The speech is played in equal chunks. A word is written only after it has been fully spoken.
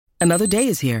Another day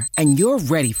is here, and you're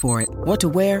ready for it. What to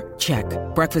wear? Check.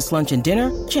 Breakfast, lunch, and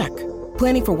dinner? Check.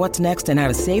 Planning for what's next and how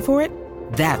to save for it?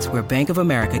 That's where Bank of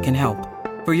America can help.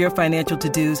 For your financial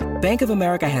to-dos, Bank of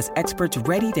America has experts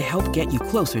ready to help get you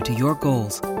closer to your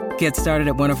goals. Get started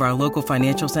at one of our local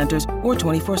financial centers or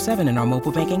 24/7 in our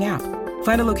mobile banking app.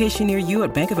 Find a location near you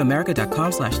at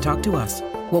bankofamerica.com/talktous.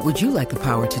 What would you like the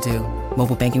power to do?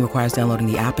 Mobile banking requires downloading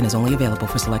the app and is only available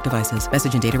for select devices.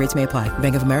 Message and data rates may apply.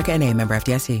 Bank of America N.A., member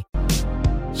FDIC.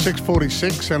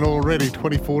 6:46 and already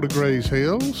 24 degrees,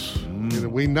 Heels.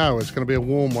 We know it's going to be a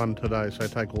warm one today, so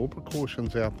take all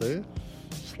precautions out there.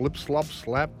 Slip, slop,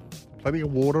 slap, plenty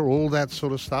of water, all that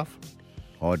sort of stuff.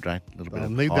 Hydrate, a little bit They'll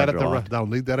of need hydride. they'll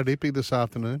need that at Ippy this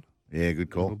afternoon. Yeah, good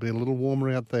call. It'll be a little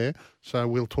warmer out there. So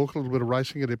we'll talk a little bit of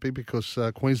racing at Ippy because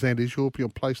Queensland is your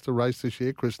place to race this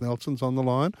year. Chris Nelson's on the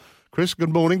line. Chris,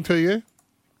 good morning to you.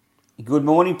 Good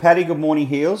morning, Paddy. Good morning,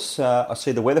 Heels. I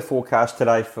see the weather forecast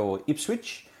today for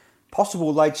Ipswich.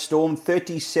 Possible late storm,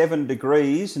 37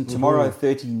 degrees, and tomorrow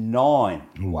 39.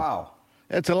 Wow.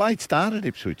 It's a late start at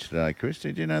Ipswich today, Chris.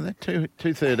 Did you know that?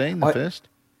 2:13 the first.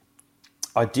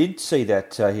 I did see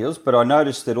that, Heels, but I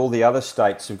noticed that all the other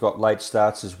states have got late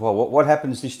starts as well. What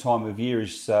happens this time of year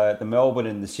is the Melbourne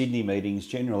and the Sydney meetings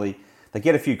generally, they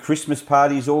get a few Christmas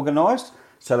parties organised,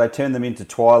 so they turn them into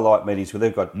twilight meetings where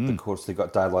they've got, of course, they've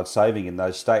got daylight saving in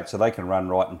those states, so they can run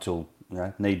right until,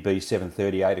 need be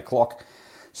 7:30, 8 o'clock.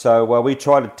 So we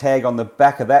try to tag on the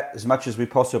back of that as much as we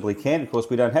possibly can. Of course,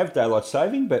 we don't have daylight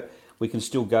saving, but we can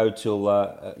still go till,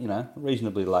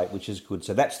 reasonably late, which is good.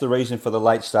 So that's the reason for the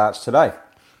late starts today.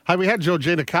 Hey, we had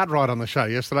Georgina Cartwright on the show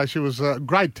yesterday. She was a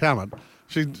great talent.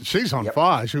 She's on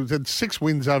fire. She had 6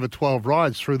 wins over 12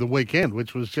 rides through the weekend,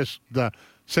 which was just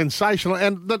sensational.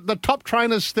 And the top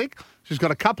trainers stick. She's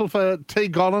got a couple for T.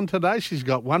 Gollan today. She's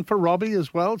got one for Robbie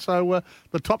as well. So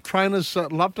the top trainers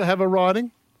love to have her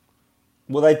riding.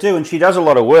 Well, they do, and she does a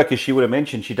lot of work, as she would have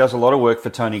mentioned. She does a lot of work for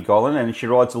Tony Gollan, and she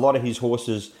rides a lot of his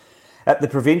horses at the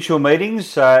provincial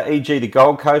meetings, e.g. the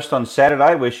Gold Coast on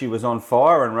Saturday, where she was on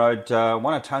fire and rode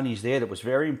one of Tony's there that was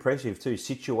very impressive too,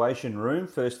 Situation Room,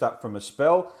 first up from a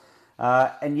spell.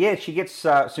 And yeah, she gets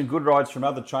some good rides from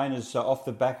other trainers off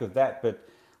the back of that, but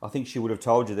I think she would have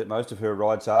told you that most of her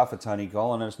rides are for Tony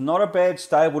Gollan, and it's not a bad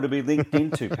stable to be linked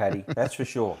into, Paddy, that's for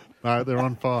sure. No, they're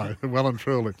on fire, well and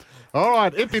truly. All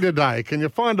right, Ippy today, can you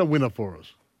find a winner for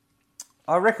us?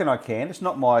 I reckon I can. It's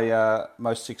not my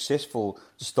most successful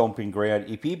stomping ground,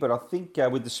 Ippy, but I think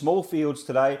with the small fields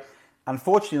today,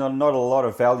 unfortunately not a lot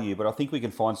of value, but I think we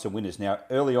can find some winners. Now,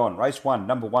 early on, race 1,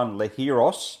 number 1,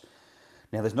 Lehiros.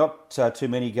 Now, there's not too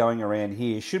many going around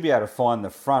here. Should be able to find the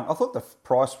front. I thought the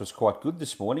price was quite good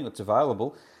this morning. It's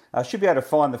available. Should be able to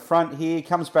find the front here.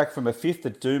 Comes back from a 5th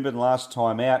at Doomben last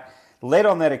time out. Led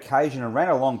on that occasion and ran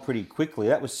along pretty quickly.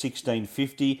 That was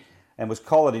 16.50 and was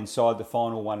collared inside the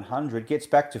final 100. Gets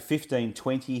back to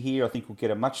 15.20 here. I think we'll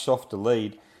get a much softer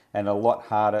lead and a lot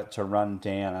harder to run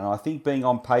down. And I think being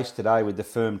on pace today with the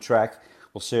firm track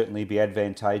will certainly be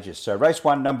advantageous. So race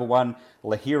 1, number 1,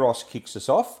 Lehiros kicks us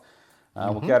off.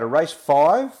 We'll go to race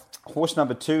 5, horse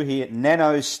number 2 here,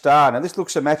 Nano Star. Now this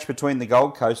looks a match between the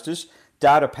Gold Coasters,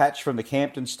 Data Patch from the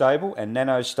Campton stable and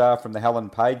Nano Star from the Helen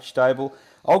Page stable.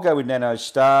 I'll go with Nano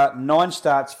Star. 9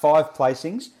 starts, 5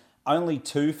 placings, only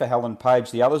 2 for Helen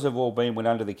Page. The others have all been went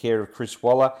under the care of Chris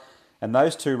Waller, and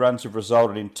those 2 runs have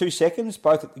resulted in 2 seconds,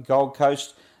 both at the Gold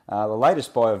Coast. The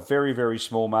latest by a very, very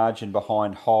small margin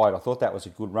behind Hyde. I thought that was a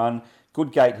good run.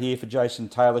 Good gate here for Jason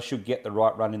Taylor. Should get the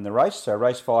right run in the race. So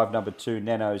race 5, number 2,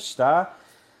 Nano Star.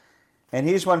 And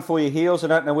here's one for your Heels. I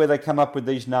don't know where they come up with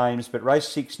these names, but race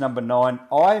 6, number 9,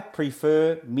 I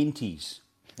Prefer Minties.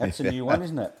 That's a new one,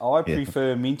 isn't it? I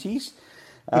Prefer Minties.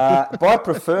 By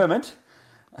preferment,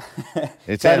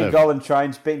 It's Tony Gollan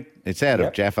trains big. It's out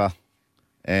of Jaffa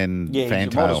and Fantail.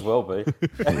 It might as well be.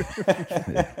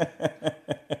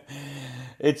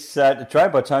 It's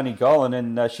trained by Tony Gollan,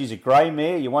 and she's a grey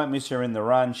mare. You won't miss her in the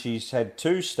run. She's had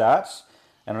 2 starts,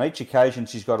 and on each occasion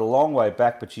she's got a long way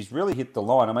back, but she's really hit the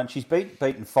line. I mean, she's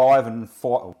beaten 5 and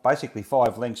 4, basically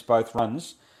 5 lengths both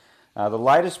runs. The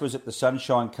latest was at the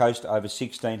Sunshine Coast over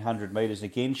 1,600 metres.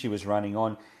 Again, she was running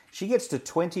on. She gets to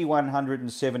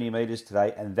 2,170 metres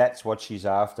today, and that's what she's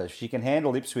after. If she can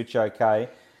handle Ipswich okay,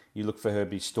 you look for her to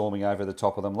be storming over the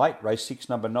top of them late. Race 6,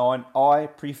 number 9, I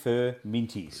Prefer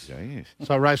Minties. Jeez.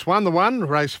 So race 1, the 1,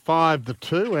 race 5, the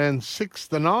 2, and 6,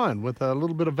 the 9, with a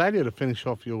little bit of value to finish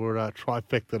off your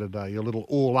trifecta today, your little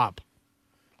all-up.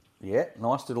 Yeah,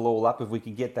 nice little all-up if we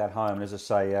can get that home. And as I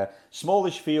say,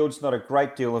 smallish fields, not a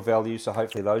great deal of value, so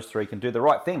hopefully those 3 can do the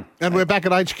right thing. And we're back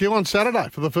at HQ on Saturday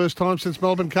for the first time since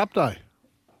Melbourne Cup Day.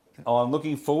 I'm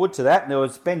looking forward to that. There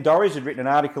was Ben Dorries had written an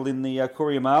article in the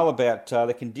Courier Mail about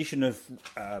the condition of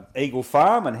Eagle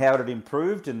Farm and how it had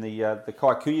improved, and the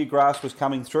Kikuyu grass was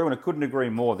coming through, and I couldn't agree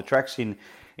more. The track's in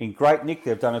great nick.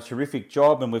 They've done a terrific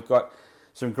job, and we've got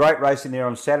some great racing there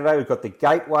on Saturday. We've got the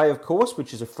Gateway, of course,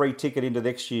 which is a free ticket into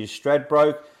next year's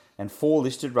Stradbroke, and 4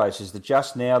 listed races, the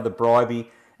Just Now, the Bribey,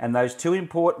 and those 2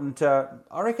 important, I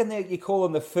reckon you call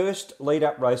them the first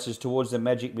lead-up races towards the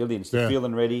Magic Millions, the Feel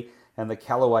and Ready and the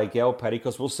Callaway Gal Paddy,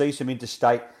 because we'll see some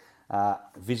interstate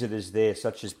visitors there,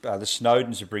 such as the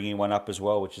Snowdens are bringing one up as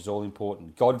well, which is all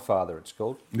important. Godfather, it's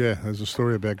called. Yeah, there's a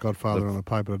story about Godfather on the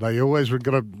paper today. You always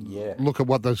got to look at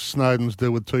what the Snowdens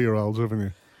do with 2-year-olds, haven't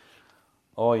you?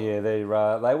 Oh yeah, they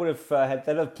would have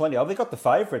they'd have plenty. They've got the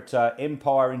favourite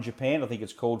Empire in Japan, I think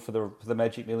it's called, for the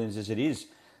Magic Millions as it is.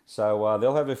 So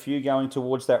they'll have a few going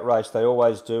towards that race. They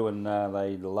always do, and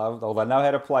they know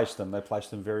how to place them. They place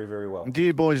them very, very well. Do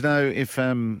you boys know if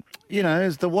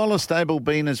has the Wallace stable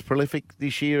been as prolific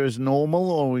this year as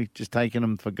normal, or are we just taking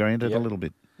them for granted a little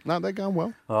bit? No, they're going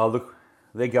well. Oh look,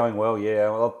 they're going well.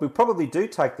 Yeah, well, we probably do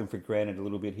take them for granted a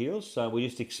little bit, Heels. So we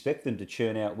just expect them to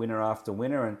churn out winner after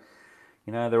winner, and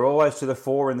they're always to the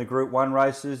fore in the Group 1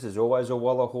 races. There's always a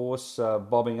Waller horse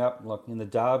bobbing up, like in the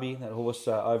Derby. That horse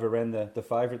overran the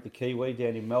favourite, the Kiwi,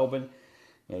 down in Melbourne.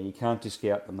 Yeah, you can't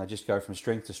discount them. They just go from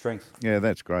strength to strength. Yeah,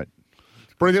 that's great.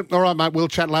 Brilliant. All right, mate, we'll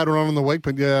chat later on in the week,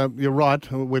 but you're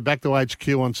right. We're back to HQ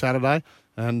on Saturday,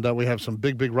 and we have some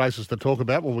big races to talk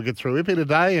about when we get through Ippy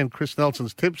today and Chris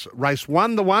Nelson's tips. Race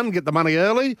 1 the 1, get the money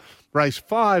early. Race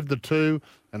 5 the 2,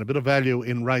 and a bit of value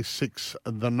in race 6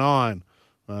 the 9.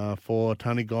 For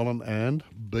Tony Gollan and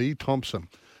B. Thompson.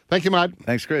 Thank you, mate.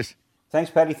 Thanks, Chris.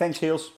 Thanks, Paddy. Thanks, Heels.